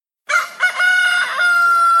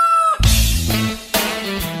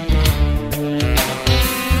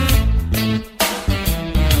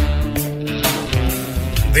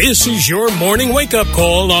This is your morning wake-up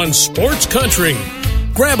call on Sports Country.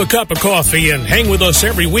 Grab a cup of coffee and hang with us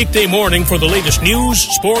every weekday morning for the latest news,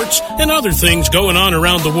 sports, and other things going on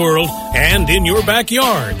around the world and in your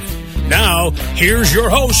backyard. Now, here's your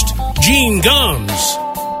host, Gene Gumbs.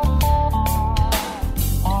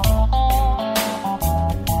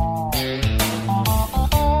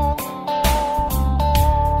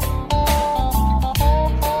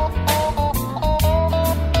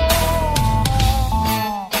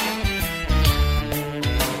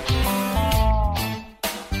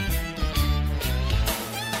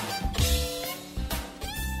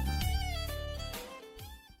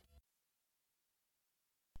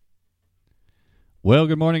 Well,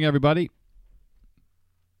 good morning, everybody.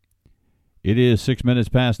 It is 6 minutes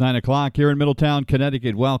past 9 o'clock here in Middletown,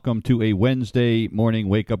 Connecticut. Welcome to a Wednesday morning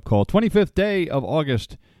wake-up call, 25th day of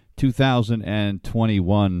August,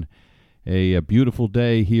 2021. A beautiful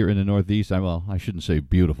day here in the Northeast. Well, I shouldn't say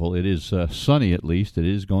beautiful. It is sunny, at least. It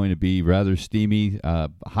is going to be rather steamy.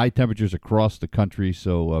 High temperatures across the country,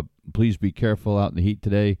 so please be careful out in the heat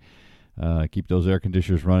today. Keep those air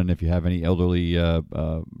conditioners running. If you have any elderly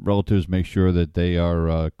relatives, make sure that they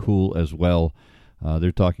are cool as well.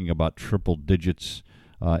 They're talking about triple digits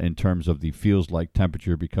in terms of the feels-like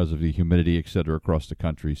temperature because of the humidity, et cetera, across the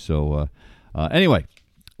country. So anyway,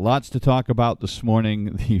 lots to talk about this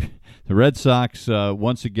morning. The Red Sox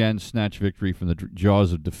once again snatched victory from the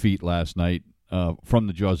jaws of defeat last night.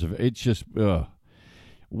 It's just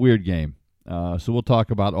weird game. So we'll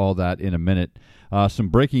talk about all that in a minute. Some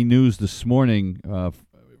breaking news this morning,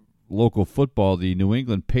 local football. The New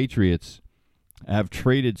England Patriots have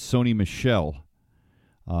traded Sony Michel.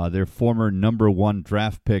 Their former number one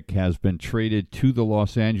draft pick has been traded to the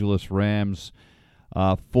Los Angeles Rams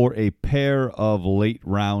for a pair of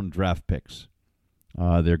late-round draft picks.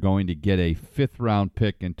 They're going to get a fifth-round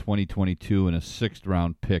pick in 2022 and a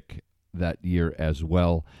sixth-round pick that year as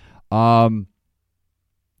well.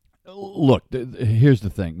 Look, here's the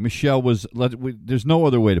thing. Michel was, there's no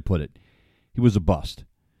other way to put it. He was a bust.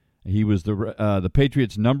 He was the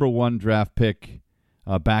Patriots' number one draft pick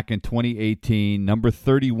back in 2018, number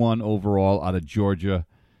 31 overall out of Georgia.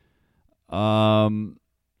 In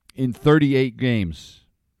 38 games,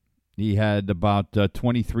 he had about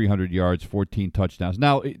 2,300 yards, 14 touchdowns.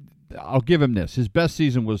 Now, I'll give him this. His best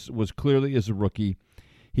season was clearly as a rookie.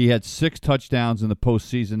 He had 6 touchdowns in the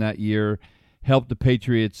postseason that year. Helped the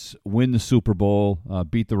Patriots win the Super Bowl,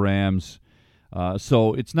 beat the Rams.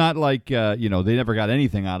 So it's not like, they never got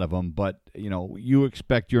anything out of him, but, you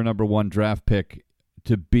expect your number one draft pick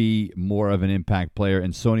to be more of an impact player,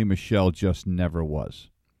 and Sony Michel just never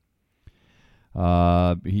was.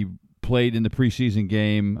 He played in the preseason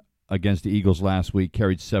game against the Eagles last week,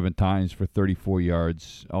 carried 7 times for 34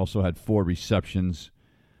 yards, also had 4 receptions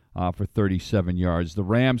for 37 yards. The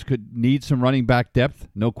Rams could need some running back depth,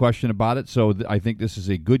 no question about it. So I think this is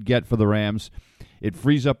a good get for the Rams. It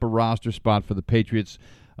frees up a roster spot for the Patriots.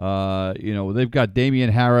 They've got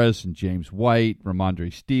Damian Harris and James White,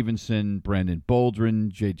 Ramondre Stevenson, Brandon Boldrin,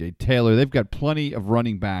 J.J. Taylor. They've got plenty of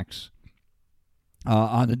running backs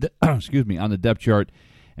on the depth chart,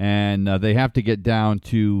 and they have to get down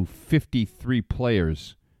to 53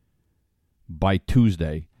 players by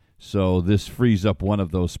Tuesday. So this frees up one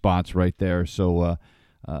of those spots right there. So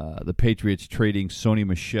the Patriots trading Sony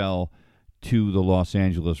Michel to the Los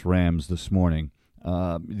Angeles Rams this morning.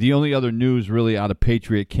 The only other news really out of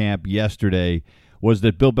Patriot camp yesterday was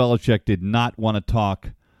that Bill Belichick did not want to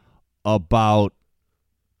talk about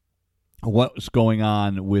what was going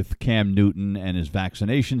on with Cam Newton and his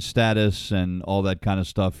vaccination status and all that kind of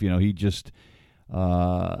stuff. He just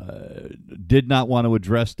did not want to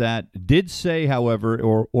address that. Did say, however,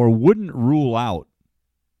 or wouldn't rule out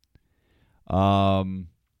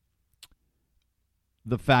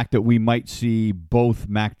the fact that we might see both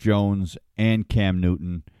Mac Jones and Cam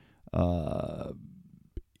Newton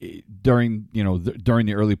during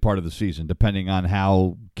the early part of the season, depending on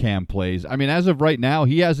how Cam plays. I mean, as of right now,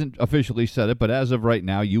 he hasn't officially said it, but as of right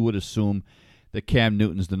now, you would assume that Cam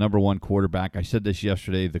Newton's the number one quarterback. I said this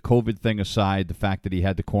yesterday. The COVID thing aside, the fact that he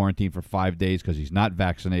had to quarantine for 5 days because he's not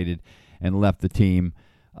vaccinated and left the team,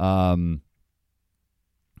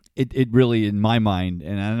 it really, in my mind,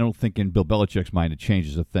 and I don't think in Bill Belichick's mind, it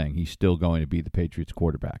changes a thing. He's still going to be the Patriots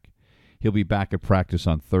quarterback. He'll be back at practice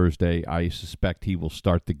on Thursday. I suspect he will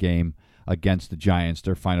start the game against the Giants,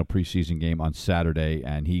 their final preseason game, on Saturday,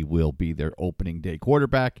 and he will be their opening day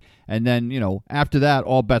quarterback. And then, after that,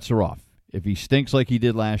 all bets are off. If he stinks like he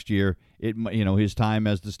did last year, his time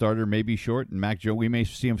as the starter may be short, and Mac Jones, we may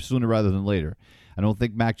see him sooner rather than later. I don't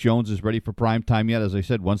think Mac Jones is ready for prime time yet. As I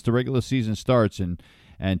said, once the regular season starts and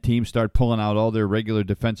and teams start pulling out all their regular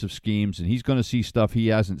defensive schemes, and he's going to see stuff he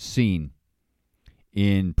hasn't seen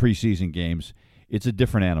in preseason games. It's a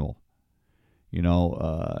different animal.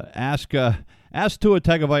 Ask Tua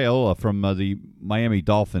Tagovailoa from the Miami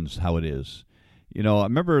Dolphins how it is. I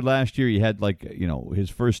remember last year he had his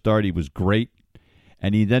first start, he was great.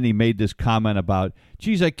 And he made this comment about,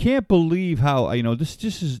 geez, I can't believe how, this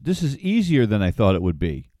is easier than I thought it would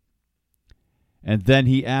be. And then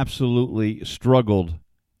he absolutely struggled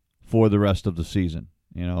for the rest of the season,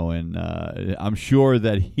 and I'm sure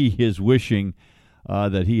that he is wishing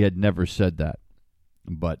that he had never said that.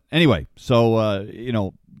 But anyway, so,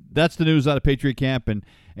 that's the news out of Patriot Camp.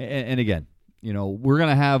 And again, we're going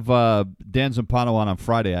to have Dan Zampano on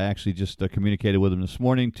Friday. I actually just communicated with him this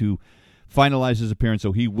morning to finalize his appearance,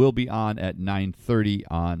 so he will be on at 9:30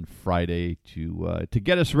 on Friday to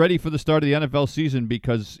get us ready for the start of the NFL season,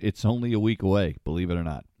 because it's only a week away, believe it or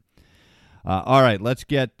not. All right, let's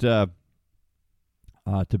get to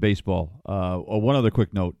baseball. One other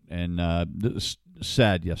quick note, and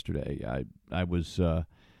sad yesterday. I was.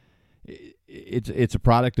 It's a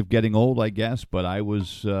product of getting old, I guess, but I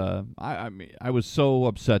was I was so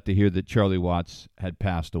upset to hear that Charlie Watts had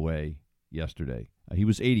passed away yesterday. He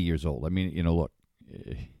was 80 years old. I mean, look,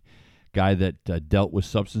 guy that dealt with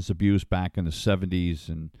substance abuse back in the 70s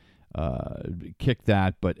and kicked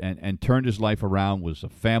that, but and turned his life around, was a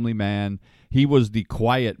family man. He was the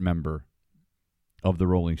quiet member of the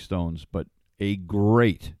Rolling Stones, but a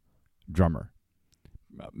great drummer.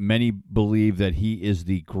 Many believe that he is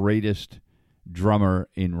the greatest drummer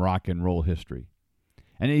in rock and roll history.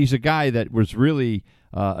 And he's a guy that was really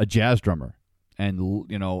a jazz drummer. And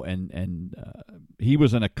he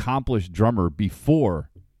was an accomplished drummer before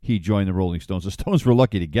he joined the Rolling Stones. The Stones were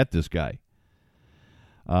lucky to get this guy.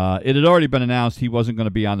 It had already been announced he wasn't going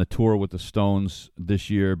to be on the tour with the Stones this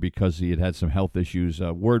year because he had some health issues.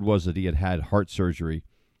 Word was that he had heart surgery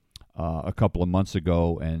a couple of months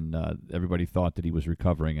ago, and everybody thought that he was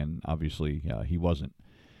recovering, and obviously he wasn't.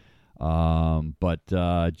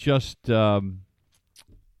 Just a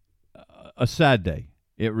sad day.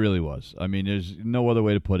 It really was. I mean, there's no other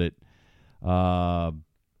way to put it. I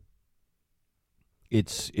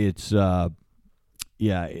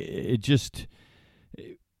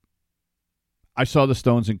saw the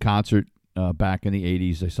Stones in concert back in the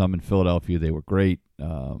 80s. I saw them in Philadelphia. They were great.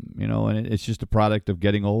 And it's just a product of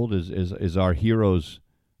getting old as our heroes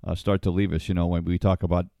start to leave us. When we talk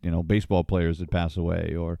about, baseball players that pass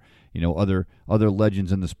away, or, other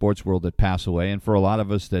legends in the sports world that pass away. And for a lot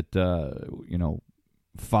of us that,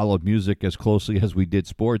 followed music as closely as we did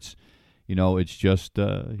sports, it's just,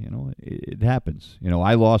 it happens.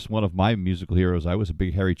 I lost one of my musical heroes. I was a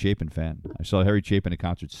big Harry Chapin fan. I saw Harry Chapin at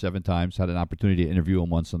concert 7 times, had an opportunity to interview him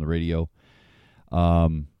once on the radio.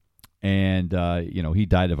 He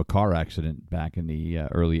died of a car accident back in the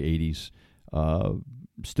early 80s,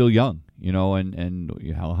 still young, and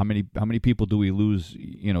how many people do we lose,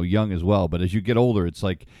 young as well? But as you get older, it's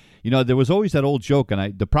like, there was always that old joke,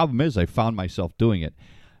 and the problem is I found myself doing it.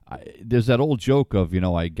 There's that old joke of,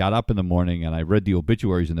 I got up in the morning and I read the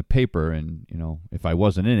obituaries in the paper, and, if I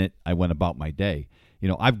wasn't in it, I went about my day.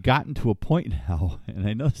 I've gotten to a point now, and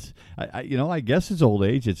I know, I guess it's old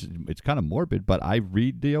age. It's kind of morbid, but I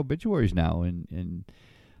read the obituaries now, and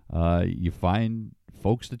you find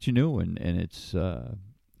folks that you knew, and it's,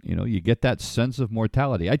 you get that sense of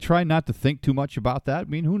mortality. I try not to think too much about that. I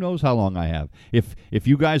mean, who knows how long I have? If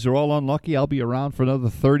you guys are all unlucky, I'll be around for another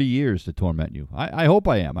 30 years to torment you. I hope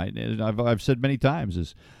I am. I've said many times,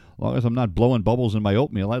 as long as I'm not blowing bubbles in my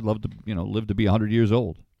oatmeal, I'd love to, live to be 100 years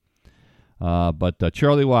old. But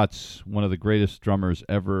Charlie Watts, one of the greatest drummers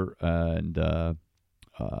ever, and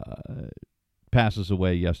passes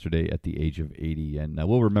away yesterday at the age of 80. And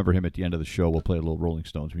we'll remember him at the end of the show. We'll play a little Rolling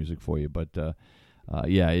Stones music for you. But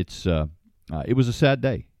it was a sad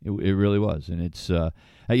day. It really was. And it's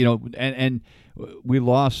and we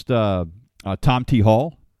lost Tom T.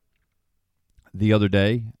 Hall the other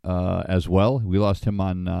day as well. We lost him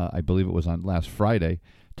on I believe it was on last Friday.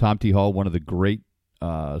 Tom T. Hall, one of the great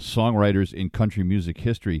songwriters in country music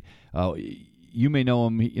history. You may know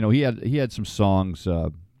him. He had some songs.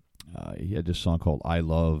 He had this song called "I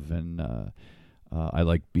Love" and "I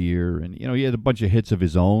Like Beer," and he had a bunch of hits of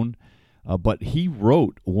his own. But he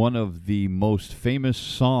wrote one of the most famous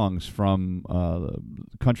songs from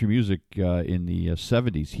country music in the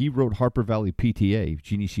 70s. He wrote Harper Valley PTA.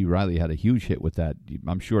 Jeannie C. Riley had a huge hit with that.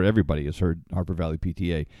 I'm sure everybody has heard Harper Valley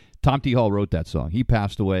PTA. Tom T. Hall wrote that song. He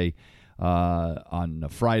passed away on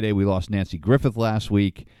Friday. We lost Nancy Griffith last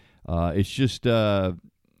week. It's just,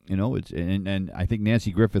 and I think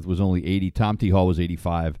Nancy Griffith was only 80. Tom T. Hall was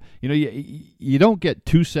 85. You don't get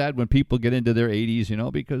too sad when people get into their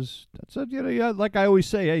 80s, because that's like I always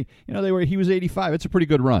say, hey, he was 85. It's a pretty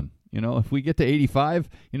good run. If we get to 85,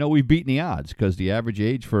 we've beaten the odds, because the average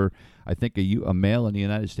age for, I think, a male in the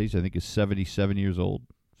United States, I think, is 77 years old,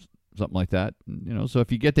 something like that. So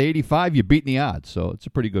if you get to 85, you've beaten the odds. So it's a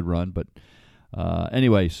pretty good run. But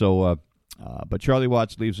anyway, but Charlie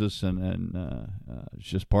Watts leaves us, and it's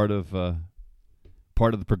just part of the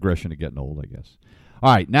progression of getting old, I guess.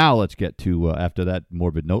 All right, now let's get to, after that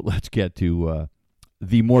morbid note, let's get to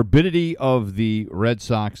the morbidity of the Red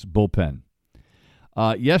Sox bullpen.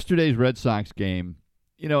 Yesterday's Red Sox game,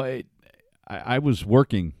 I was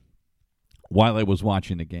working while I was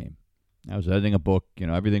watching the game. I was editing a book,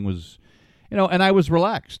 everything was, and I was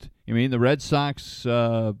relaxed. The Red Sox, it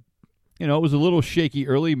was a little shaky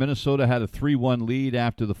early. Minnesota had a 3-1 lead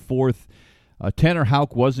after the fourth. Tanner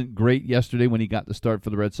Houck wasn't great yesterday when he got the start for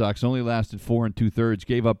the Red Sox. Only lasted 4 2/3,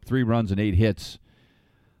 gave up 3 runs and 8 hits.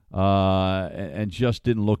 And just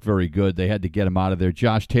didn't look very good. They had to get him out of there.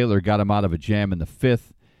 Josh Taylor got him out of a jam in the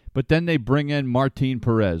 5th. But then they bring in Martin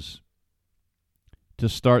Perez to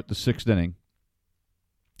start the 6th inning.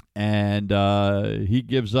 And he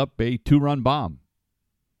gives up a 2-run bomb.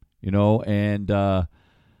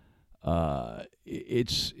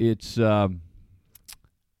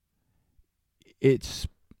 It's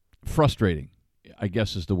frustrating, I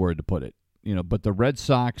guess is the word to put it. But the Red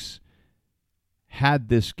Sox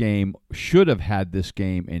should have had this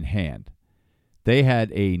game in hand. They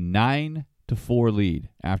had a 9-4 lead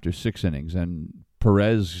after 6 innings, and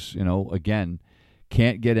Perez, again,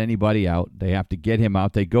 can't get anybody out. They have to get him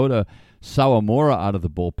out. They go to Sawamura out of the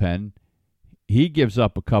bullpen. He gives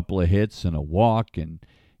up a couple of hits and a walk, and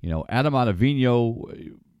Adam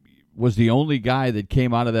Ottavino was the only guy that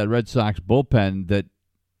came out of that Red Sox bullpen that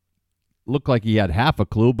looked like he had half a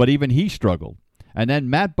clue, but even he struggled. And then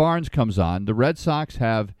Matt Barnes comes on. The Red Sox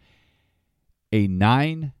have a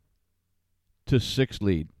 9-6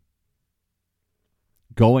 lead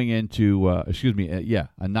going into, a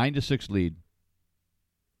 9-6 lead.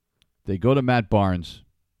 They go to Matt Barnes,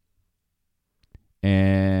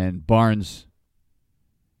 and Barnes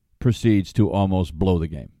proceeds to almost blow the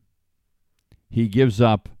game. He gives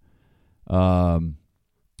up 2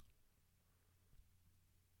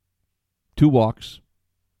 walks,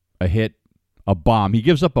 a hit, a bomb. He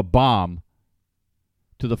gives up a bomb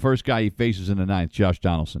to the first guy he faces in the 9th, Josh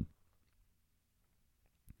Donaldson.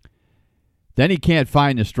 Then he can't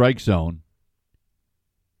find the strike zone.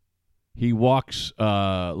 He walks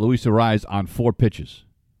Luis Arraez on 4 pitches.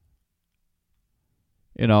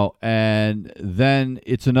 And then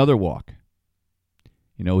it's another walk.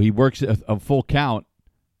 He works a full count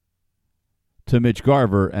to Mitch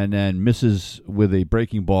Garver and then misses with a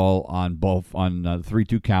breaking ball on the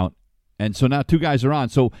 3-2 count. And so now 2 guys are on.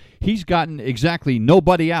 So he's gotten exactly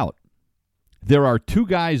nobody out. There are 2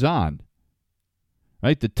 guys on.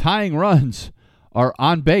 Right? The tying runs are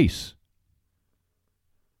on base.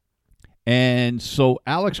 And so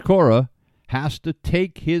Alex Cora has to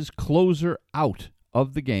take his closer out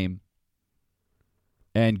of the game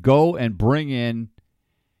and go and bring in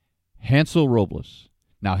Hansel Robles.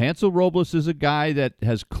 Now, Hansel Robles is a guy that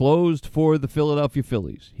has closed for the Philadelphia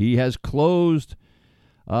Phillies. He has closed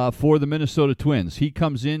for the Minnesota Twins. He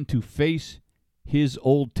comes in to face his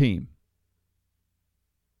old team.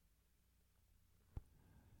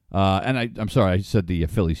 And I'm sorry, I said the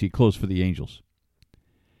Phillies. He closed for the Angels.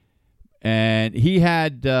 And he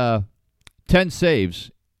had 10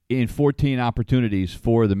 saves in 14 opportunities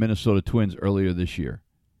for the Minnesota Twins earlier this year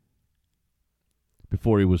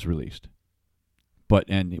before he was released.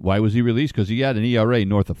 And why was he released? Because he had an ERA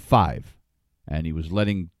north of 5, and he was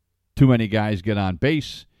letting too many guys get on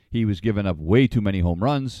base. He was giving up way too many home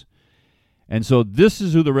runs. And so this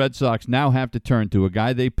is who the Red Sox now have to turn to, a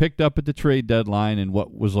guy they picked up at the trade deadline in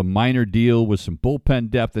what was a minor deal with some bullpen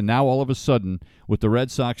depth, and now all of a sudden, with the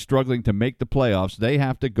Red Sox struggling to make the playoffs, they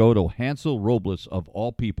have to go to Hansel Robles, of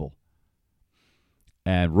all people.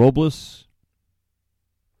 And Robles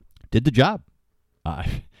did the job.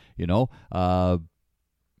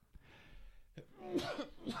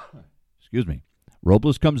 Excuse me.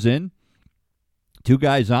 Robles comes in, 2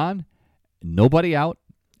 guys on, nobody out,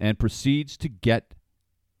 and proceeds to get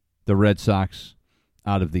the Red Sox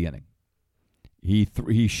out of the inning.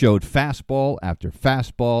 He showed fastball after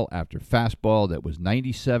fastball after fastball that was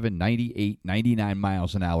 97, 98, 99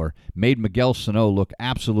 miles an hour, made Miguel Sano look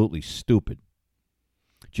absolutely stupid.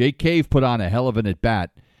 Jake Cave put on a hell of an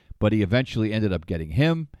at-bat, but he eventually ended up getting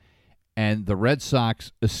him, and the Red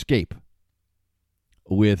Sox escape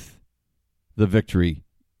with the victory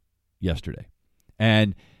yesterday.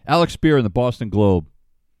 And Alex Spear in the Boston Globe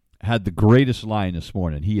had the greatest line this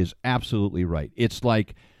morning. He is absolutely right. It's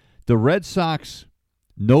like the Red Sox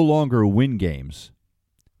no longer win games.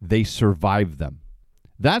 They survive them.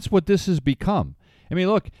 That's what this has become. I mean,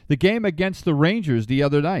 look, the game against the Rangers the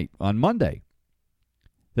other night on Monday,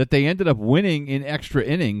 that they ended up winning in extra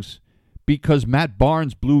innings because Matt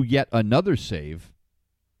Barnes blew yet another save.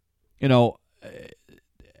 You know,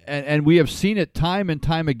 and we have seen it time and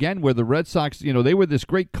time again where the Red Sox, they were this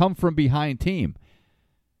great come-from-behind team.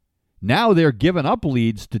 Now they're giving up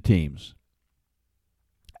leads to teams.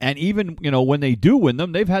 And even, when they do win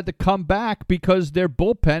them, they've had to come back because their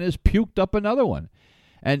bullpen has puked up another one.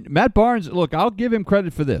 And Matt Barnes, look, I'll give him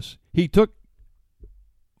credit for this. He took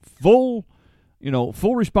full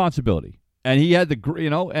responsibility. And he had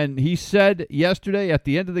and he said yesterday at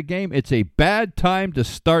the end of the game, it's a bad time to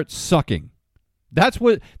start sucking. That's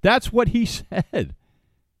what he said.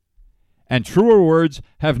 And truer words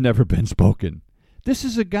have never been spoken. This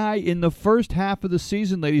is a guy in the first half of the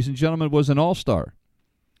season, ladies and gentlemen, was an all-star.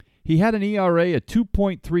 He had an ERA at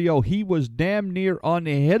 2.30. He was damn near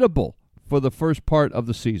unhittable for the first part of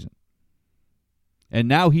the season. And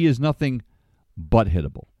now he is nothing but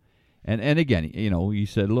hittable. And again, he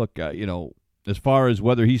said, look, as far as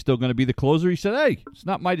whether he's still going to be the closer, he said, hey, it's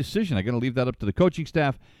not my decision. I'm going to leave that up to the coaching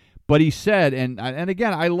staff. But he said, and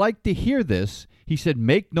again, I like to hear this, he said,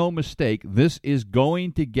 make no mistake, this is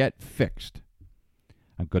going to get fixed.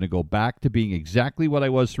 I'm going to go back to being exactly what I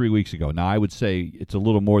was 3 weeks ago. Now, I would say it's a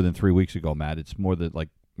little more than 3 weeks ago, Matt. It's more than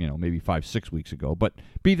maybe 5-6 weeks ago. But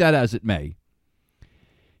be that as it may,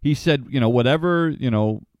 he said, whatever,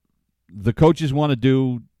 the coaches want to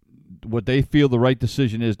do, what they feel the right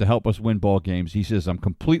decision is to help us win ball games. He says, I'm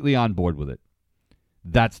completely on board with it.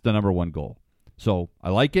 That's the number one goal. So I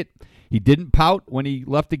like it. He didn't pout when he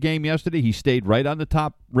left the game yesterday. He stayed right on the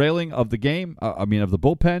top railing of the game, of the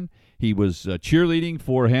bullpen. He was cheerleading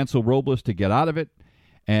for Hansel Robles to get out of it.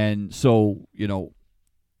 And so,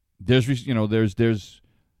 there's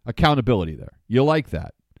accountability there. You like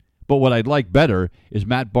that. But what I'd like better is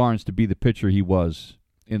Matt Barnes to be the pitcher he was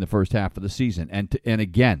in the first half of the season. And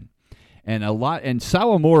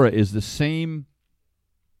Sawamura is the same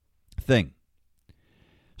thing.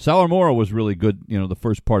 Sawamura was really good, the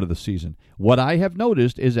first part of the season. What I have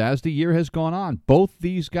noticed is as the year has gone on, both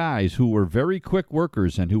these guys who were very quick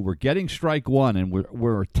workers and who were getting strike one and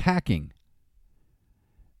were attacking,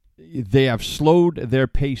 they have slowed their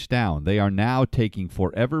pace down. They are now taking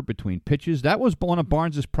forever between pitches. That was one of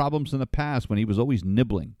Barnes' problems in the past when he was always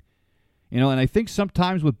nibbling. And I think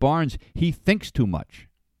sometimes with Barnes, he thinks too much.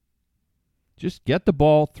 Just get the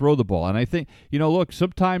ball, throw the ball. And I think, look,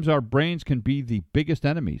 sometimes our brains can be the biggest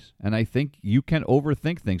enemies. And I think you can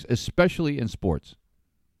overthink things, especially in sports.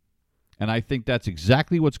 And I think that's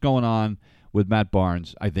exactly what's going on with Matt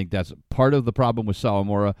Barnes. I think that's part of the problem with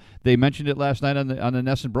Sawamura. They mentioned it last night on the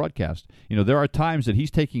NESN broadcast. There are times that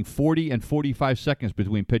he's taking 40 and 45 seconds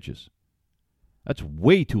between pitches. That's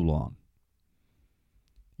way too long.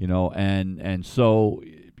 And so,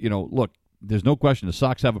 look, there's no question the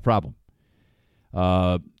Sox have a problem.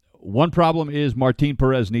 One problem is Martin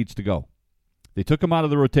Perez needs to go. They took him out of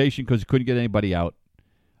the rotation because he couldn't get anybody out.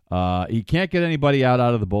 He can't get anybody out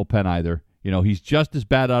of the bullpen either. He's just as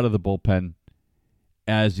bad out of the bullpen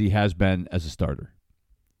as he has been as a starter.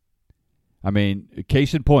 I mean,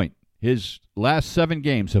 case in point, his last 7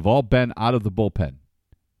 games have all been out of the bullpen.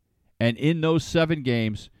 And in those 7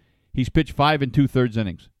 games, he's pitched 5 2/3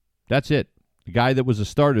 innings. That's it. The guy that was a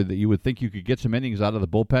starter that you would think you could get some innings out of the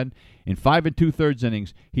bullpen. In 5 2/3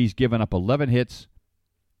 innings, he's given up 11 hits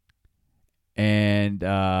and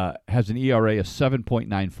has an ERA of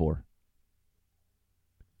 7.94.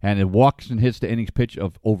 And it walks and hits to innings pitch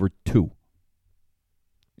of over 2.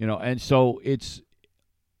 And so it's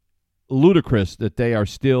ludicrous that they are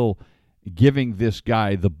still giving this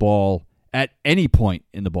guy the ball at any point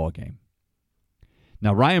in the ball game.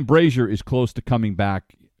 Now, Ryan Brazier is close to coming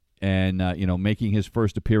back and making his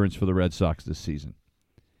first appearance for the Red Sox this season.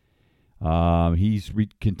 He's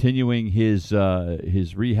continuing his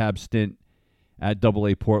rehab stint at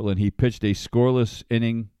Double-A Portland. He pitched a scoreless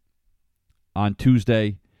inning on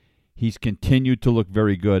Tuesday. He's continued to look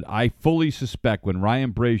very good. I fully suspect when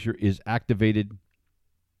Ryan Brazier is activated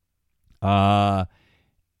that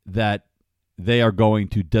they are going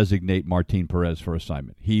to designate Martin Perez for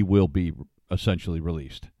assignment. He will be essentially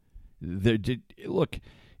released. Look,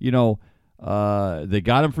 they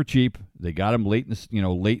got him for cheap. They got him late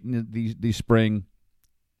in the spring.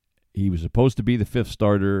 He was supposed to be the 5th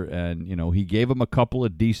starter, and he gave him a couple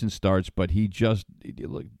of decent starts, but he just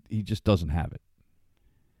doesn't have it.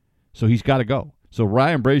 So he's got to go. So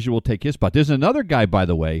Ryan Brazier will take his spot. There's another guy, by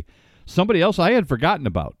the way, somebody else I had forgotten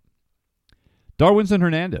about. Darwinzon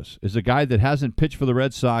Hernandez is a guy that hasn't pitched for the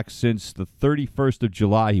Red Sox since the 31st of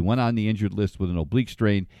July. He went on the injured list with an oblique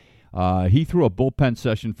strain. He threw a bullpen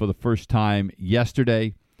session for the first time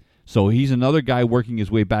yesterday. So he's another guy working his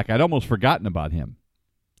way back. I'd almost forgotten about him.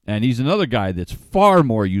 And he's another guy that's far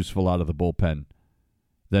more useful out of the bullpen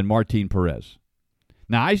than Martin Perez.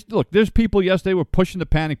 Now, look, there's people yesterday were pushing the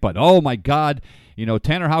panic button. Oh, my God,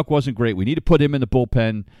 Tanner Houck wasn't great. We need to put him in the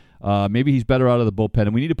bullpen. Maybe he's better out of the bullpen,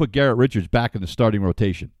 and we need to put Garrett Richards back in the starting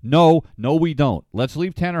rotation. No, we don't. Let's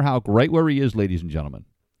leave Tanner Houck right where he is, ladies and gentlemen.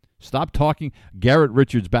 Stop talking Garrett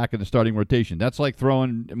Richards back in the starting rotation. That's like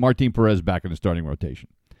throwing Martin Perez back in the starting rotation.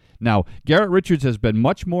 Now, Garrett Richards has been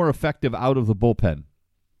much more effective out of the bullpen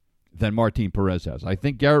than Martin Perez has. I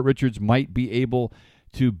think Garrett Richards might be able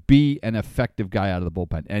to be an effective guy out of the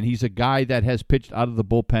bullpen, and he's a guy that has pitched out of the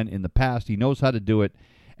bullpen in the past. He knows how to do it.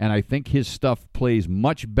 And I think his stuff plays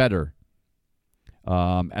much better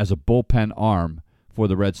as a bullpen arm for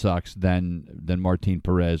the Red Sox than Martin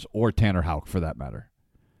Perez or Tanner Houck, for that matter.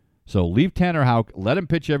 So leave Tanner Houck. Let him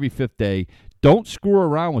pitch every fifth day. Don't screw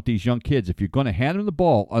around with these young kids. If you're going to hand them the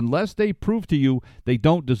ball, unless they prove to you they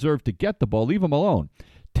don't deserve to get the ball, leave them alone.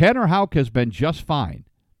 Tanner Houck has been just fine.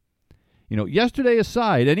 Yesterday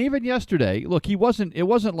aside, and even yesterday, look, it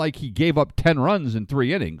wasn't like he gave up 10 runs in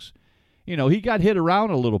 3 innings. He got hit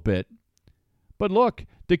around a little bit. But look,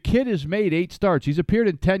 the kid has made 8 starts. He's appeared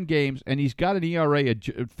in 10 games, and he's got an ERA of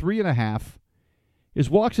 3.5. His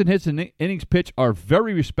walks and hits and innings pitched are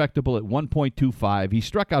very respectable at 1.25. He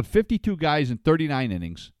struck out 52 guys in 39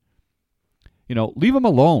 innings. Leave him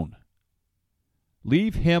alone.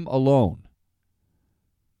 Leave him alone.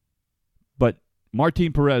 But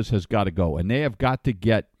Martin Perez has got to go, and they have got to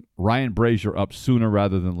get Ryan Brazier up sooner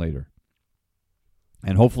rather than later.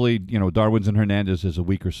 And hopefully, Darwinzon Hernandez is a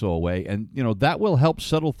week or so away. And, that will help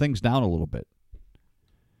settle things down a little bit.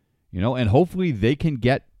 And hopefully they can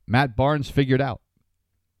get Matt Barnes figured out.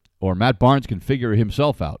 Or Matt Barnes can figure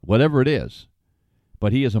himself out, whatever it is.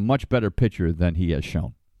 But he is a much better pitcher than he has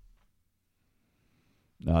shown.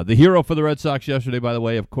 The hero for the Red Sox yesterday, by the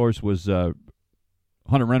way, of course, was Hunter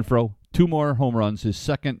Renfroe. 2 more home runs. His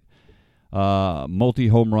second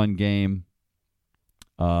multi-home run game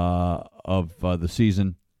of the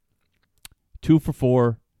season. 2 for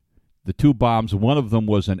 4. The 2 bombs. One of them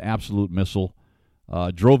was an absolute missile.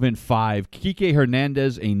 Drove in 5. Kike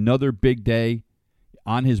Hernandez, another big day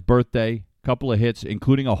on his birthday. Couple of hits,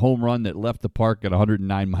 including a home run that left the park at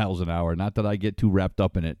 109 miles an hour. Not that I get too wrapped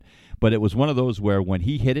up in it, but it was one of those where when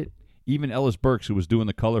he hit it, even Ellis Burks, who was doing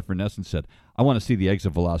the color for NESN, said, I want to see the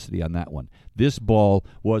exit velocity on that one. This ball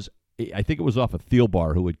was, I think it was off a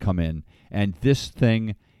Thielbar who had come in, and this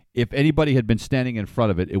thing, if anybody had been standing in front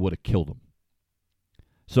of it, it would have killed him.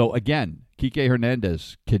 So, again, Kike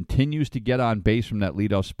Hernandez continues to get on base from that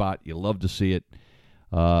leadoff spot. You love to see it.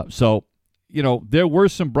 There were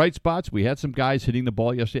some bright spots. We had some guys hitting the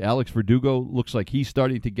ball yesterday. Alex Verdugo looks like he's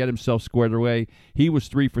starting to get himself squared away. He was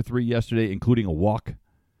 3 for 3 yesterday, including a walk.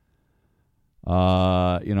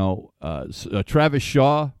 Travis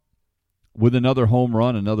Shaw with another home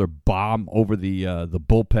run, another bomb over the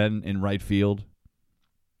bullpen in right field.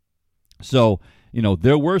 So,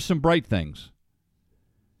 there were some bright things.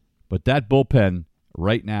 But that bullpen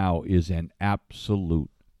right now is an absolute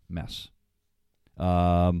mess.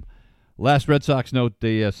 Last Red Sox note,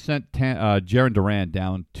 they sent Jarren Duran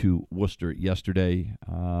down to Worcester yesterday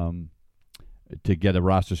to get a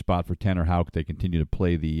roster spot for Tanner Houck. They continue to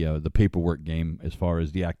play the paperwork game as far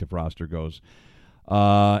as the active roster goes.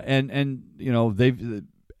 They've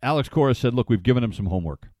Alex Cora said, look, we've given him some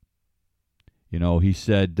homework. He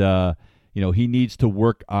said, he needs to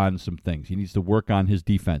work on some things. He needs to work on his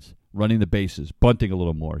defense, running the bases, bunting a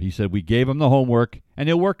little more. He said, we gave him the homework, and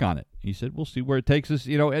he'll work on it. He said, we'll see where it takes us.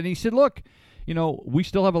 And he said, look, we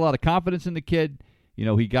still have a lot of confidence in the kid.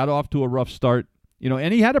 He got off to a rough start,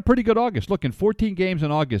 and he had a pretty good August. Look, in 14 games in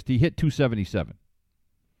August, he hit .277.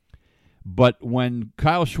 But when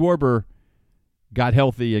Kyle Schwarber got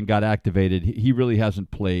healthy and got activated, he really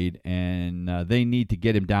hasn't played, and they need to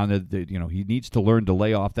get him down there. He needs to learn to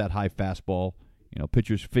lay off that high fastball.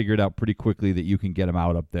 Pitchers figured out pretty quickly that you can get him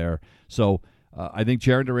out up there. So I think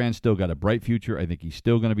Jarren Duran's still got a bright future. I think he's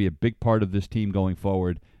still going to be a big part of this team going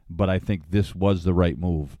forward, but I think this was the right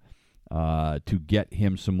move to get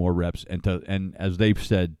him some more reps and as they've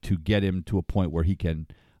said, to get him to a point where he can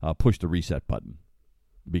push the reset button.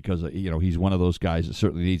 Because, he's one of those guys that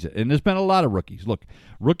certainly needs it. And there's been a lot of rookies. Look,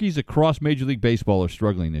 rookies across Major League Baseball are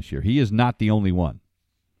struggling this year. He is not the only one.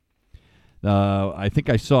 I think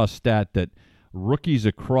I saw a stat that rookies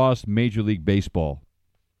across Major League Baseball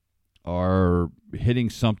are hitting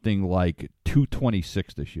something like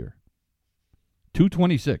 226 this year.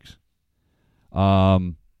 226.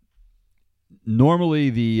 Normally,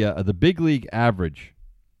 the big league average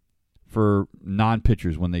for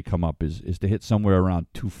non-pitchers when they come up is to hit somewhere around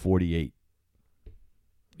 248.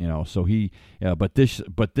 So but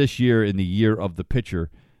this year, in the year of the pitcher,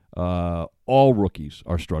 all rookies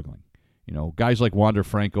are struggling. Guys like Wander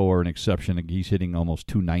Franco are an exception. He's hitting almost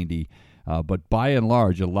 290. But by and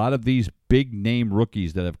large, a lot of these big-name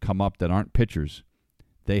rookies that have come up that aren't pitchers,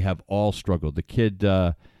 they have all struggled. The kid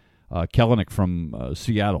Kelenic from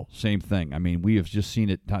Seattle, same thing. I mean, we have just seen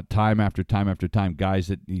it time after time after time. Guys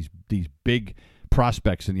that these big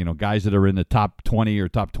prospects and guys that are in the top 20 or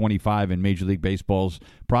top 25 in Major League Baseball's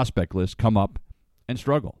prospect list come up and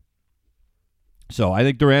struggle. So I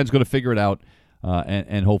think Duran's going to figure it out,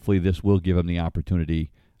 and hopefully this will give him the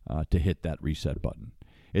opportunity to hit that reset button.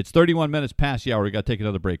 It's 31 minutes past the hour. We got to take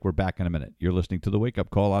another break. We're back in a minute. You're listening to the Wake Up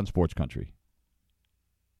Call on Sports Country.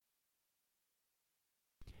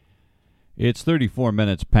 It's 34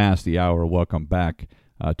 minutes past the hour. Welcome back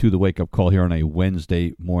to the Wake Up Call here on a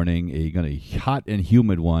Wednesday morning. A hot and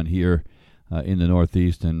humid one here in the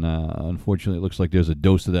Northeast, and unfortunately it looks like there's a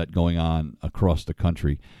dose of that going on across the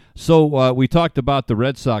country. So we talked about the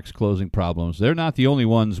Red Sox closing problems. They're not the only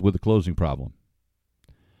ones with a closing problem.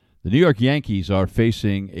 The New York Yankees are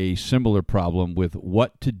facing a similar problem with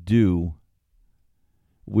what to do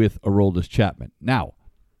with Aroldis Chapman. Now,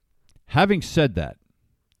 having said that,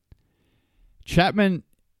 Chapman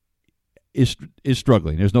is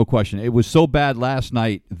struggling. There's no question. It was so bad last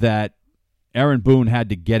night that Aaron Boone had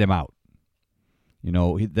to get him out.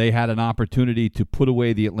 They had an opportunity to put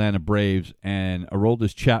away the Atlanta Braves, and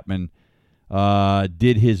Aroldis Chapman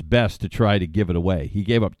did his best to try to give it away. He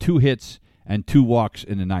gave up 2 hits and 2 walks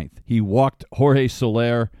in the ninth. He walked Jorge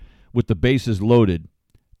Soler with the bases loaded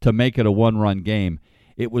to make it a 1-run game.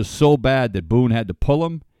 It was so bad that Boone had to pull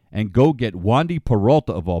him and go get Wandy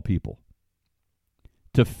Peralta, of all people,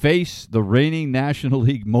 to face the reigning National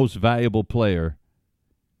League most valuable player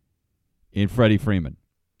in Freddie Freeman.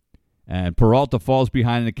 And Peralta falls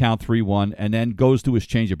behind in the count 3-1 and then goes to his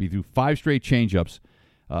changeup. He threw 5 straight changeups.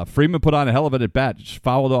 Freeman put on a hell of it at bat, just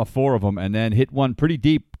fouled off 4 of them, and then hit one pretty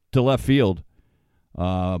deep to left field,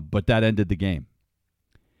 but that ended the game.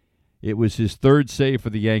 It was his 3rd save for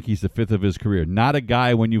the Yankees, the 5th of his career. Not a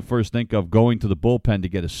guy, when you first think of going to the bullpen to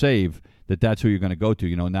get a save, that's who you're going to go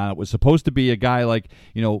to. Now it was supposed to be a guy like,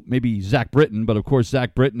 maybe Zach Britton, but of course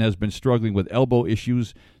Zach Britton has been struggling with elbow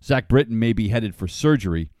issues. Zach Britton may be headed for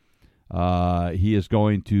surgery. He is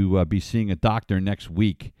going to be seeing a doctor next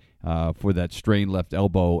week for that strained left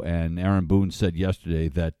elbow, and Aaron Boone said yesterday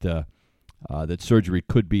that that surgery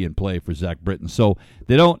could be in play for Zach Britton. So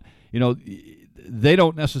they don't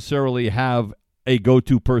necessarily have a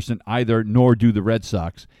go-to person either, nor do the Red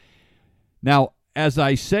Sox. Now, as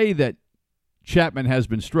I say that Chapman has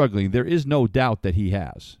been struggling, there is no doubt that he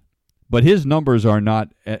has. But his numbers are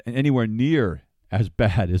not anywhere near as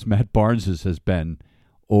bad as Matt Barnes's has been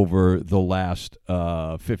over the last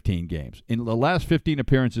 15 games. In the last 15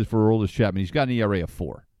 appearances for Aroldis Chapman, he's got an ERA of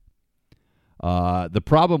 4. The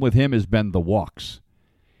problem with him has been the walks.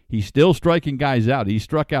 He's still striking guys out. He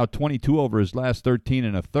struck out 22 over his last 13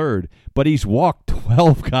 and a third, but he's walked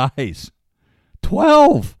 12 guys.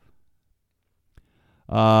 12!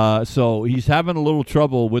 So he's having a little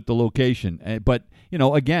trouble with the location. But,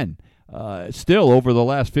 again, still over the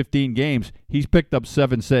last 15 games, he's picked up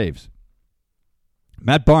 7 saves.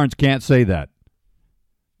 Matt Barnes can't say that.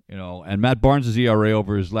 And Matt Barnes' ERA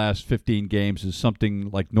over his last 15 games is something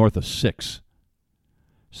like north of 6.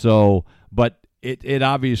 So, but it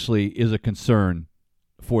obviously is a concern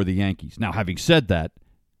for the Yankees. Now, having said that,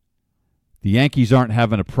 the Yankees aren't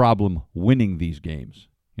having a problem winning these games.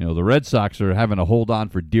 The Red Sox are having to hold on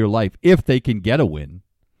for dear life if they can get a win.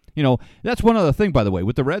 That's one other thing, by the way,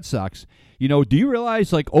 with the Red Sox. Do you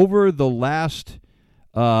realize, over the last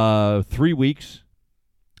 3 weeks,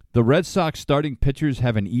 the Red Sox starting pitchers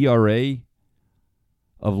have an ERA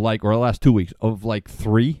of or the last 2 weeks, of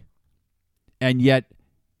 3. And yet,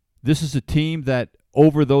 this is a team that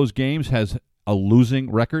over those games has a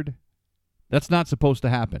losing record. That's not supposed to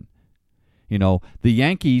happen. The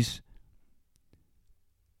Yankees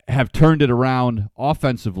have turned it around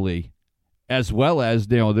offensively, as well as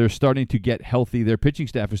they're starting to get healthy. Their pitching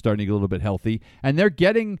staff is starting to get a little bit healthy, and they're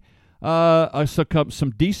getting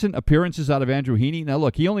some decent appearances out of Andrew Heaney. Now,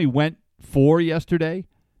 look, he only went 4 yesterday,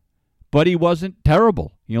 but he wasn't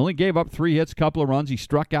terrible. He only gave up 3 hits, couple of runs. He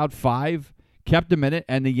struck out 5, kept him in it,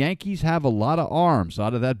 and the Yankees have a lot of arms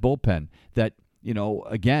out of that bullpen that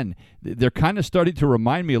again, they're kind of starting to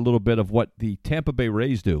remind me a little bit of what the Tampa Bay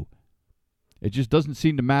Rays do. It just doesn't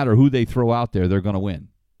seem to matter who they throw out there, they're going to win.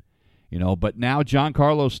 But now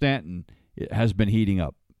Giancarlo Stanton has been heating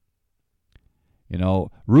up.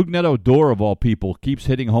 Rougned Odor, of all people, keeps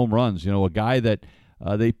hitting home runs. A guy that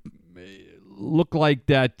they look like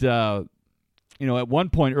that, at one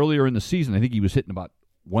point earlier in the season, I think he was hitting about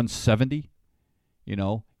 170.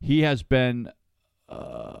 He has been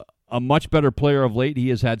a much better player of late. He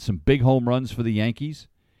has had some big home runs for the Yankees.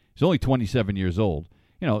 He's only 27 years old.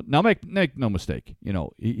 Now make no mistake.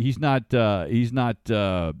 He's not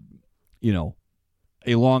a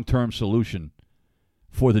long-term solution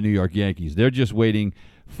for the New York Yankees. They're just waiting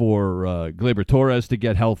for Gleyber Torres to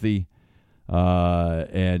get healthy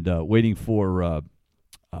and waiting for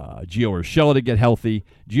Gio Urshela to get healthy.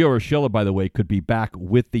 Gio Urshela, by the way, could be back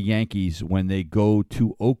with the Yankees when they go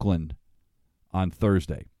to Oakland on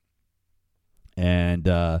Thursday. And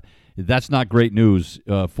that's not great news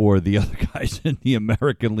for the other guys in the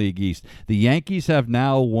American League East. The Yankees have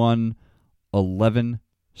now won 11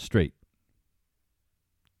 straight.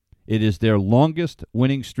 It is their longest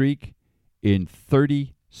winning streak in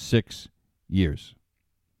 36 years.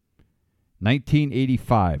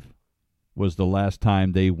 1985 was the last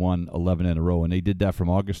time they won 11 in a row, and they did that from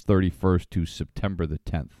August 31st to September the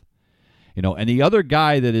 10th. And the other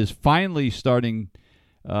guy that is finally starting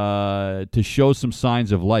to show some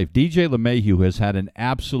signs of life, DJ LeMahieu, has had an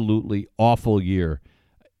absolutely awful year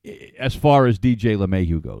as far as DJ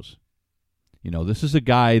LeMahieu goes. This is a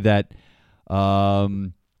guy that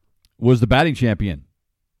was the batting champion,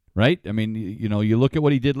 right? I mean, you look at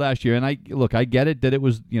what he did last year, and I get it that it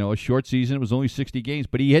was, a short season. It was only 60 games,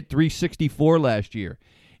 but he hit 364 last year.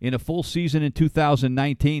 In a full season in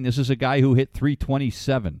 2019, this is a guy who hit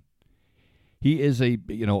 327. He is a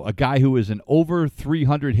guy who is an over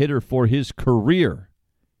 300 hitter for his career,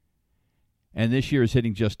 and this year is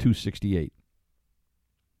hitting just 268.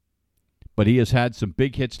 But he has had some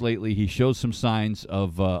big hits lately. He shows some signs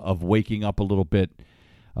of waking up a little bit.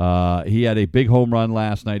 He had a big home run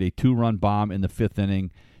last night, a 2-run bomb in the 5th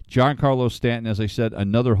inning. Giancarlo Stanton, as I said,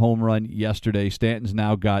 another home run yesterday. Stanton's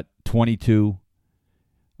now got 22.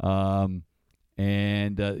 Look,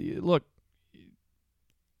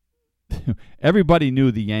 everybody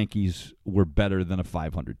knew the Yankees were better than a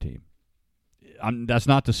 500 team. That's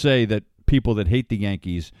not to say that people that hate the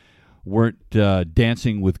Yankees weren't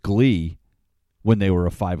dancing with glee when they were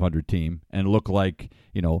a 500 team and looked like,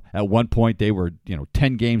 at one point they were,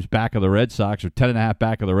 10 games back of the Red Sox or 10.5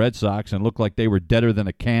 back of the Red Sox and looked like they were deader than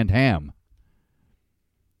a canned ham.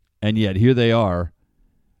 And yet here they are,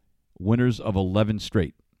 winners of 11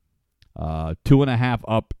 straight. 2.5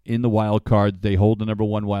 up in the wild card. They hold the number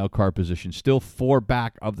 1 wild card position. Still 4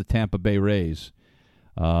 back of the Tampa Bay Rays.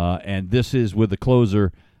 And this is with the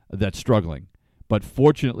closer that's struggling. But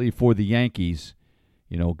fortunately for the Yankees,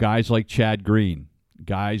 guys like Chad Green,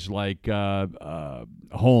 guys like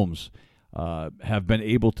Holmes have been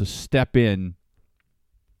able to step in.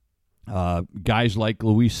 Guys like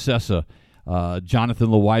Luis Cessa, Jonathan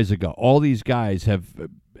Loaizaga, all these guys have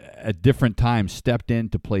at different times stepped in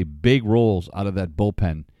to play big roles out of that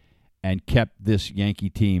bullpen and kept this Yankee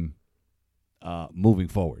team moving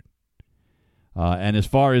forward. And as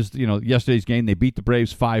far as, yesterday's game, they beat the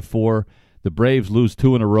Braves 5-4. The Braves lose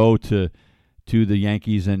 2 in a row to the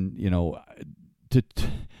Yankees. And,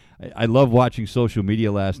 I love watching social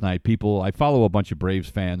media last night. I follow a bunch of Braves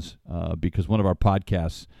fans because one of our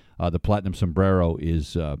podcasts, the Platinum Sombrero,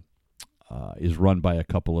 is run by a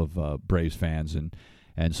couple of Braves fans.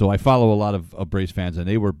 And so I follow a lot of Braves fans, and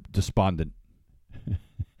they were despondent.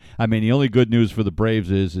 I mean, the only good news for the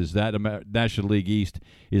Braves is that National League East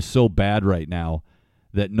is so bad right now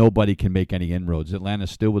that nobody can make any inroads.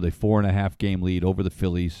 Atlanta's still with a 4.5 game lead over the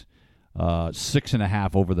Phillies,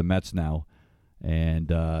 6.5 over the Mets now.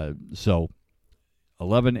 And so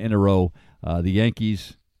 11 in a row. The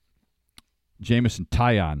Yankees, Jameson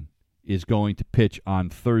Taillon is going to pitch on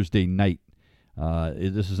Thursday night.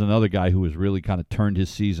 This is another guy who has really kind of turned his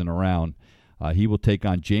season around. He will take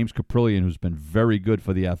on James Kaprielian, who's been very good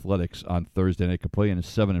for the Athletics on Thursday night. Kaprielian is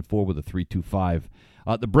 7-4 with a 3.25.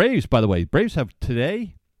 The Braves, by the way, have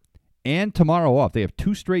today and tomorrow off. They have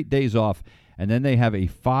 2 straight days off, and then they have a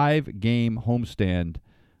 5-game homestand,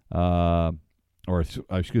 a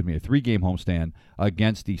 3-game homestand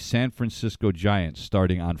against the San Francisco Giants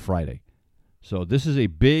starting on Friday. So this is a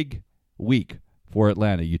big week for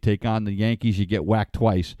Atlanta. You take on the Yankees, you get whacked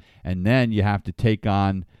twice, and then you have to take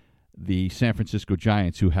on the San Francisco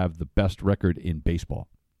Giants, who have the best record in baseball.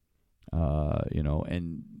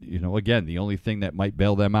 Again, the only thing that might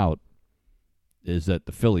bail them out is that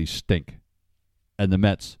the Phillies stink. and the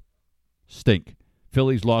Mets stink.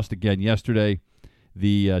 Phillies lost again yesterday.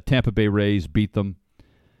 The Tampa Bay Rays beat them.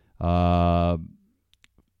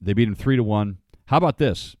 They beat them 3-1. How about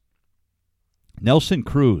this? Nelson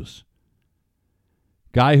Cruz,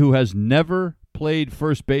 guy who has never played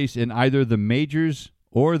first base in either the majors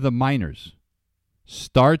or the minors,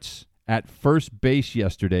 starts at first base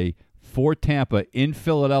yesterday for Tampa in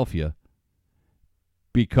Philadelphia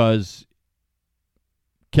because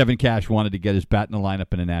Kevin Cash wanted to get his bat in the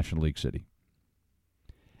lineup in a National League city.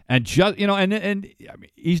 And just and I mean,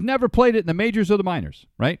 he's never played it in the majors or the minors,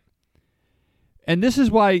 right? And this is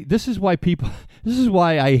why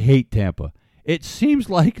I hate Tampa. It seems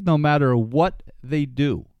like no matter what they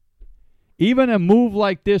do, even a move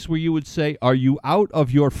like this where you would say, "Are you out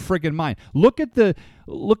of your friggin' mind?" Look at the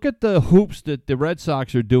hoops that the Red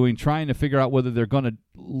Sox are doing, trying to figure out whether they're going to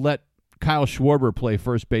let Kyle Schwarber play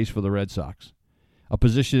first base for the Red Sox, a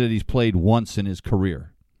position that he's played once in his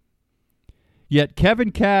career. Yet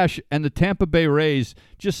Kevin Cash and the Tampa Bay Rays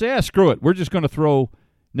just say, screw it. We're just going to throw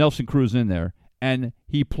Nelson Cruz in there. And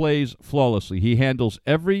he plays flawlessly. He handles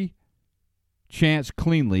every chance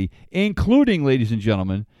cleanly, including, ladies and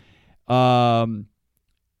gentlemen, a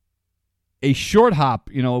short hop.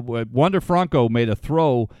 Wander Franco made a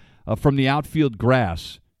throw from the outfield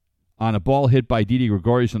grass on a ball hit by Didi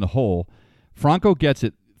Gregorius in the hole. Franco gets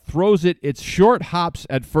it, throws it. It's short hops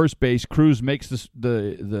at first base. Cruz makes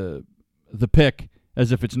the pick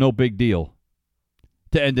as if it's no big deal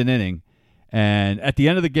to end an inning. And at the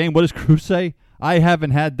end of the game, what does Cruz say? I haven't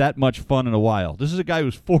had that much fun in a while. This is a guy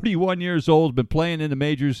who's 41 years old, been playing in the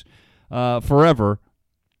majors forever,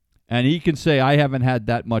 and he can say, I haven't had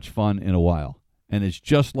that much fun in a while. And it's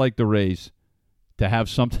just like the Rays to have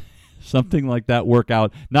something like that work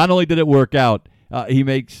out. Not only did it work out, he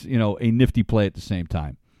makes a nifty play at the same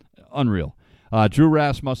time. Unreal. Drew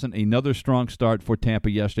Rasmussen, another strong start for Tampa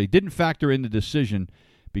yesterday. Didn't factor in the decision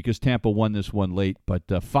because Tampa won this one late,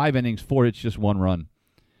 but 5 innings, 4 hits, just 1 run.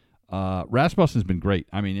 Rasmussen's been great.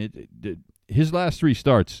 I mean, his last 3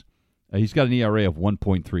 starts, he's got an ERA of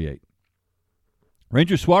 1.38.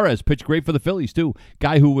 Ranger Suarez pitched great for the Phillies, too.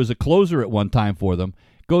 Guy who was a closer at one time for them.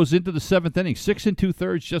 Goes into the 7th inning, 6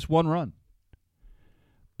 2/3, just 1 run.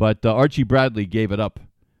 But Archie Bradley gave it up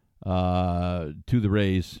to the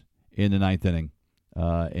Rays in the 9th inning,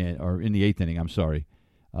 or in the 8th inning, I'm sorry.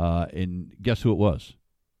 And guess who it was?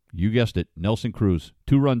 You guessed it, Nelson Cruz.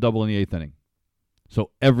 2-run double in the 8th inning.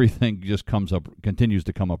 So everything just continues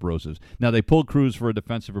to come up roses. Now, they pulled Cruz for a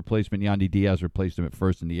defensive replacement. Yandy Diaz replaced him at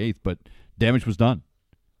first in the 8th, but damage was done.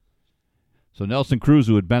 So Nelson Cruz,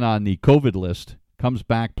 who had been on the COVID list, comes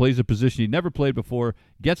back, plays a position he never played before,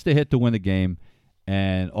 gets the hit to win the game,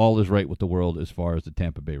 and all is right with the world as far as the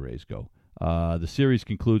Tampa Bay Rays go. The series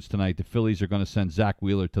concludes tonight. The Phillies are going to send Zach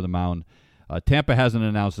Wheeler to the mound. Tampa hasn't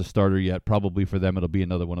announced a starter yet. Probably for them it'll be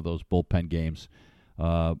another one of those bullpen games.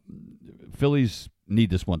 Phillies need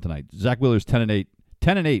this one tonight. Zach Wheeler's 10-8.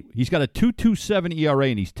 10-8. He's got a 2.27 ERA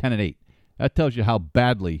and he's 10-8. That tells you how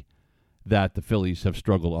badly that the Phillies have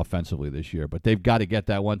struggled offensively this year. But they've got to get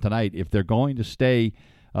that one tonight if they're going to stay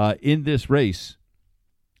in this race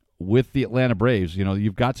with the Atlanta Braves.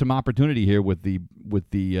 You've got some opportunity here with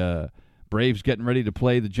the Braves getting ready to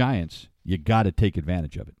play the Giants. You got to take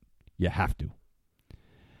advantage of it. You have to.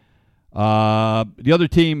 The other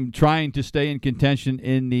team trying to stay in contention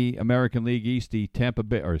in the American League East, the Tampa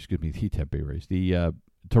Bay Rays, the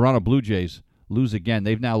Toronto Blue Jays lose again.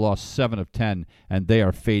 They've now lost 7 of 10, and they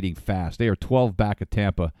are fading fast. They are 12 back of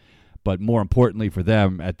Tampa, but more importantly for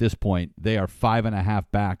them at this point, they are 5.5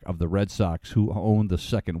 back of the Red Sox, who own the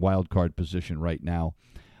second wild card position right now.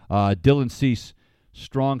 Dylan Cease,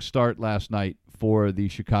 strong start last night for the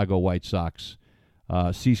Chicago White Sox.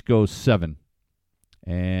 Cease goes 7.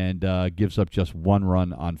 And gives up just 1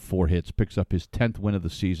 run on 4 hits, picks up his 10th win of the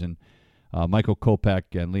season. Michael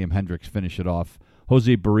Kopech and Liam Hendricks finish it off.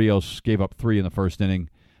 Jose Barrios gave up 3 in the first inning,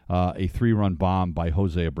 a 3-run bomb by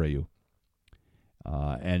Jose Abreu.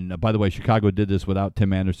 And by the way, Chicago did this without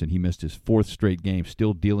Tim Anderson. He missed his 4th straight game,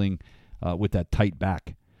 still dealing with that tight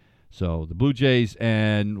back. So the Blue Jays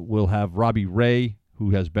and will have Robbie Ray,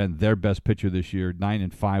 who has been their best pitcher this year,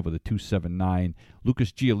 9-5 with a 2.79.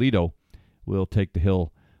 Lucas Giolito will take the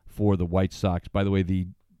hill for the White Sox. By the way,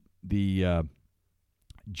 the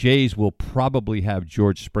Jays will probably have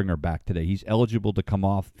George Springer back today. He's eligible to come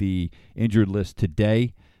off the injured list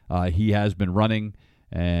today. He has been running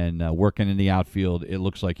and working in the outfield. It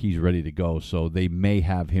looks like he's ready to go, so they may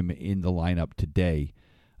have him in the lineup today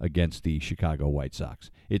against the Chicago White Sox.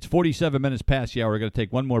 It's 47 minutes past the hour. We're going to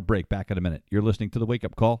take one more break. Back in a minute. You're listening to the Wake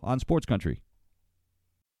Up Call on Sports Country.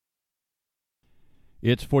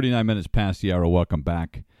 It's 49 minutes past the hour. Welcome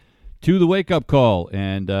back to the wake-up call.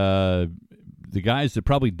 And the guys that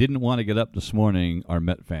probably didn't want to get up this morning are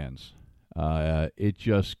Met fans. It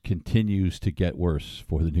just continues to get worse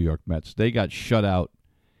for the New York Mets. They got shut out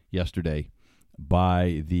yesterday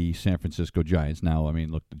by the San Francisco Giants. Now, I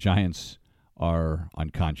mean, look, the Giants are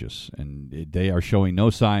unconscious, and they are showing no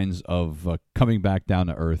signs of coming back down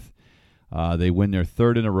to earth. They win their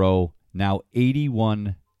third in a row, now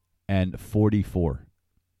 81-44.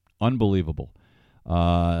 Unbelievable.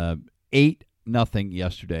 8-0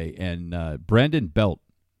 yesterday, and Brandon Belt,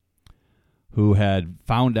 who had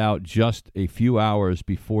found out just a few hours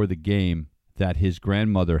before the game that his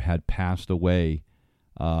grandmother had passed away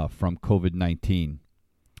from COVID-19,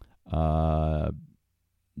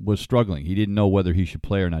 was struggling. He didn't know whether he should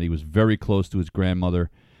play or not. He was very close to his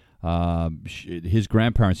grandmother. His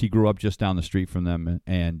grandparents, he grew up just down the street from them,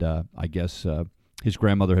 and I guess his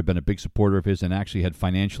grandmother had been a big supporter of his and actually had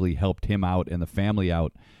financially helped him out and the family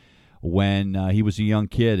out when he was a young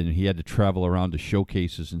kid, and he had to travel around to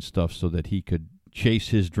showcases and stuff so that he could chase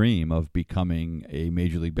his dream of becoming a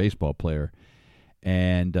Major League Baseball player.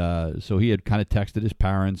 And so he had kind of texted his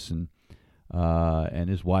parents and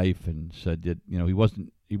his wife and said that he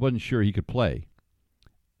wasn't sure he could play.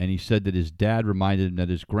 And he said that his dad reminded him that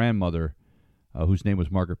his grandmother, whose name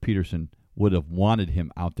was Margaret Peterson, would have wanted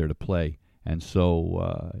him out there to play. And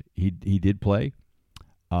so he did play,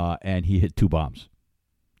 and he hit 2 bombs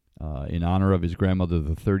in honor of his grandmother,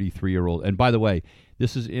 the 33-year-old. And by the way,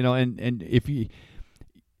 this is, and if you,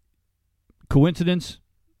 coincidence,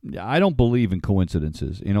 I don't believe in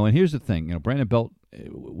coincidences. And here's the thing, Brandon Belt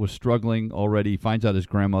was struggling already. He finds out his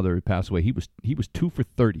grandmother had passed away. He was 2 for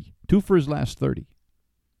 30, 2 for his last 30.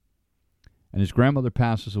 And his grandmother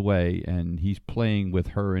passes away, and he's playing with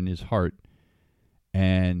her in his heart,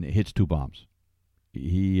 and hits 2 bombs.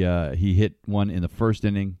 He hit one in the first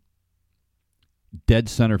inning, dead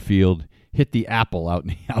center field, hit the apple out in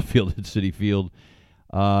the outfield at Citi Field,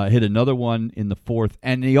 hit another one in the fourth,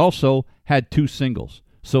 and he also had 2 singles.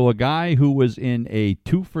 So a guy who was in a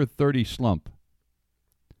 2 for 30 slump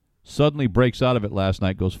suddenly breaks out of it last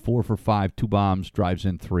night, goes 4 for 5, 2 bombs, drives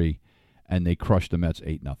in 3, and they crushed the Mets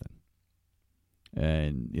 8-0.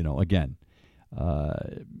 And, again,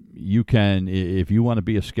 you can, if you want to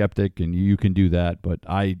be a skeptic, and you can do that, but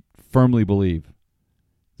I firmly believe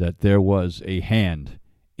that there was a hand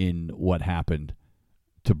in what happened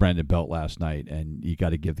to Brandon Belt last night, and you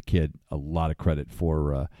got to give the kid a lot of credit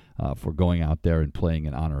for going out there and playing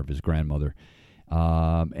in honor of his grandmother.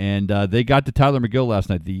 And they got to Tyler McGill last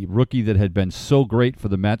night, the rookie that had been so great for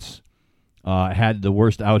the Mets, had the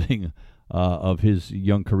worst outing of his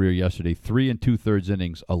young career yesterday. 3 2/3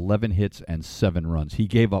 innings, 11 hits, and 7 runs. He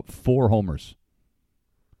gave up 4 homers.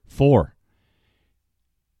 4.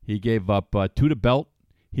 He gave up 2 to Belt.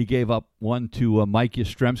 He gave up 1 to Mike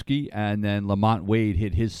Yastrzemski, and then Lamont Wade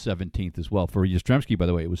hit his 17th as well. For Yastrzemski, by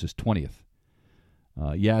the way, it was his 20th.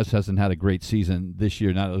 Yaz hasn't had a great season this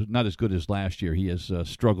year, not as good as last year. He has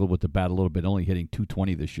struggled with the bat a little bit, only hitting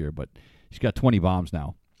 .220 this year, but he's got 20 bombs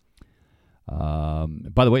now.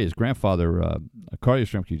 By the way, his grandfather, Carl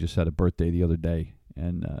Yastrzemski, just had a birthday the other day.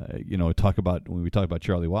 And, when we talk about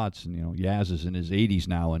Charlie Watts, and, Yaz is in his 80s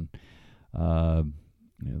now, and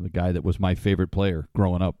the guy that was my favorite player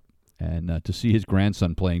growing up. And to see his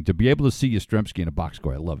grandson playing, to be able to see Yastrzemski in a box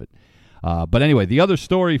score, I love it. But anyway, the other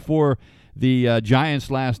story for the Giants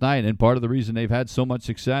last night, and part of the reason they've had so much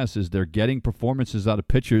success, is they're getting performances out of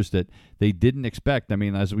pitchers that they didn't expect. I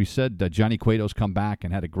mean, as we said, Johnny Cueto's come back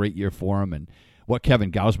and had a great year for him, and what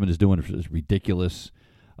Kevin Gausman is doing is ridiculous.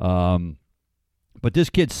 But this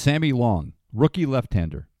kid, Sammy Long, rookie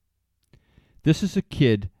left-hander, this is a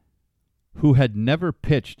kid who had never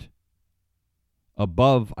pitched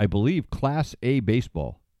above, I believe, Class A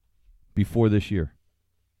baseball before this year.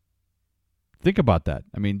 Think about that.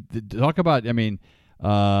 I mean, talk about, he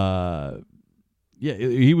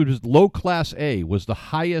was low Class A, was the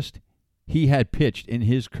highest he had pitched in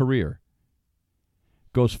his career.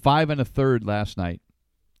 Goes 5 1/3 last night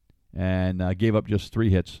and gave up just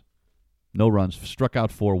 3 hits, no runs, struck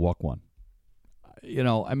out 4, walked 1.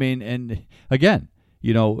 And again,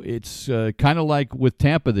 it's kind of like with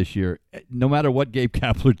Tampa this year. No matter what Gabe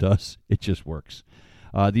Kapler does, it just works.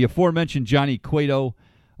 The aforementioned Johnny Cueto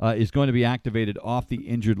is going to be activated off the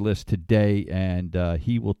injured list today, and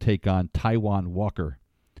he will take on Taijuan Walker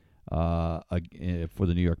for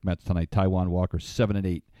the New York Mets tonight. Taijuan Walker,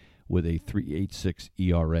 7-8 with a 3.86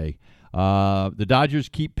 ERA. The Dodgers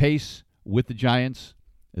keep pace with the Giants.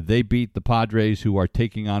 They beat the Padres, who are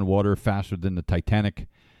taking on water faster than the Titanic.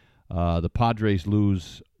 The Padres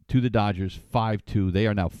lose to the Dodgers 5-2. They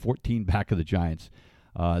are now 14 back of the Giants.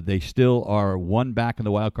 They still are one back in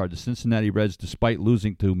the wild card. The Cincinnati Reds, despite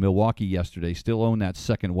losing to Milwaukee yesterday, still own that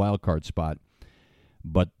second wild card spot.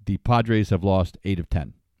 But the Padres have lost 8 of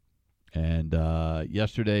 10. And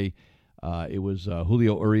yesterday, it was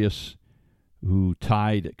Julio Urias who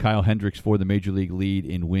tied Kyle Hendricks for the major league lead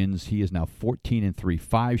in wins. He is now 14-3,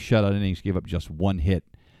 5 shutout innings, gave up just 1 hit.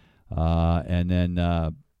 And then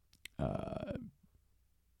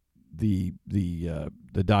the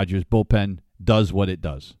Dodgers bullpen does what it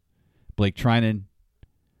does. Blake Trinan,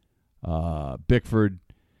 Bickford,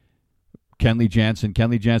 Kenley Jansen.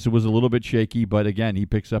 Kenley Jansen was a little bit shaky, but again, he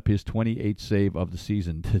picks up his 28th save of the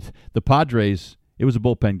season. The Padres, it was a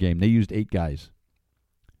bullpen game. They used 8 guys.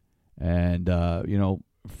 And,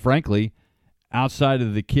 frankly, outside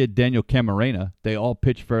of the kid Daniel Camarena, they all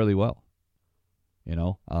pitched fairly well.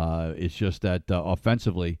 It's just that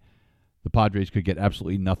offensively, the Padres could get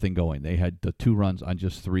absolutely nothing going. They had the 2 runs on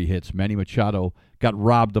just 3 hits. Manny Machado got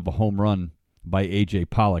robbed of a home run by A.J.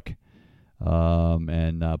 Pollock.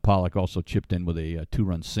 And Pollock also chipped in with a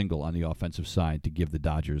 2-run single on the offensive side to give the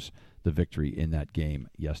Dodgers the victory in that game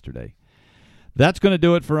yesterday. That's going to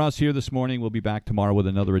do it for us here this morning. We'll be back tomorrow with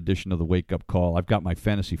another edition of the Wake Up Call. I've got my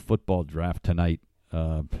fantasy football draft tonight.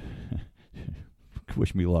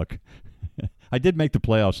 Wish me luck. I did make the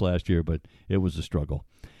playoffs last year, but it was a struggle.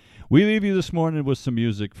 We leave you this morning with some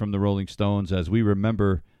music from the Rolling Stones as we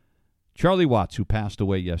remember Charlie Watts, who passed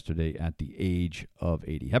away yesterday at the age of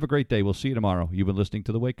 80. Have a great day. We'll see you tomorrow. You've been listening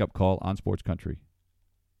to the Wake Up Call on Sports Country.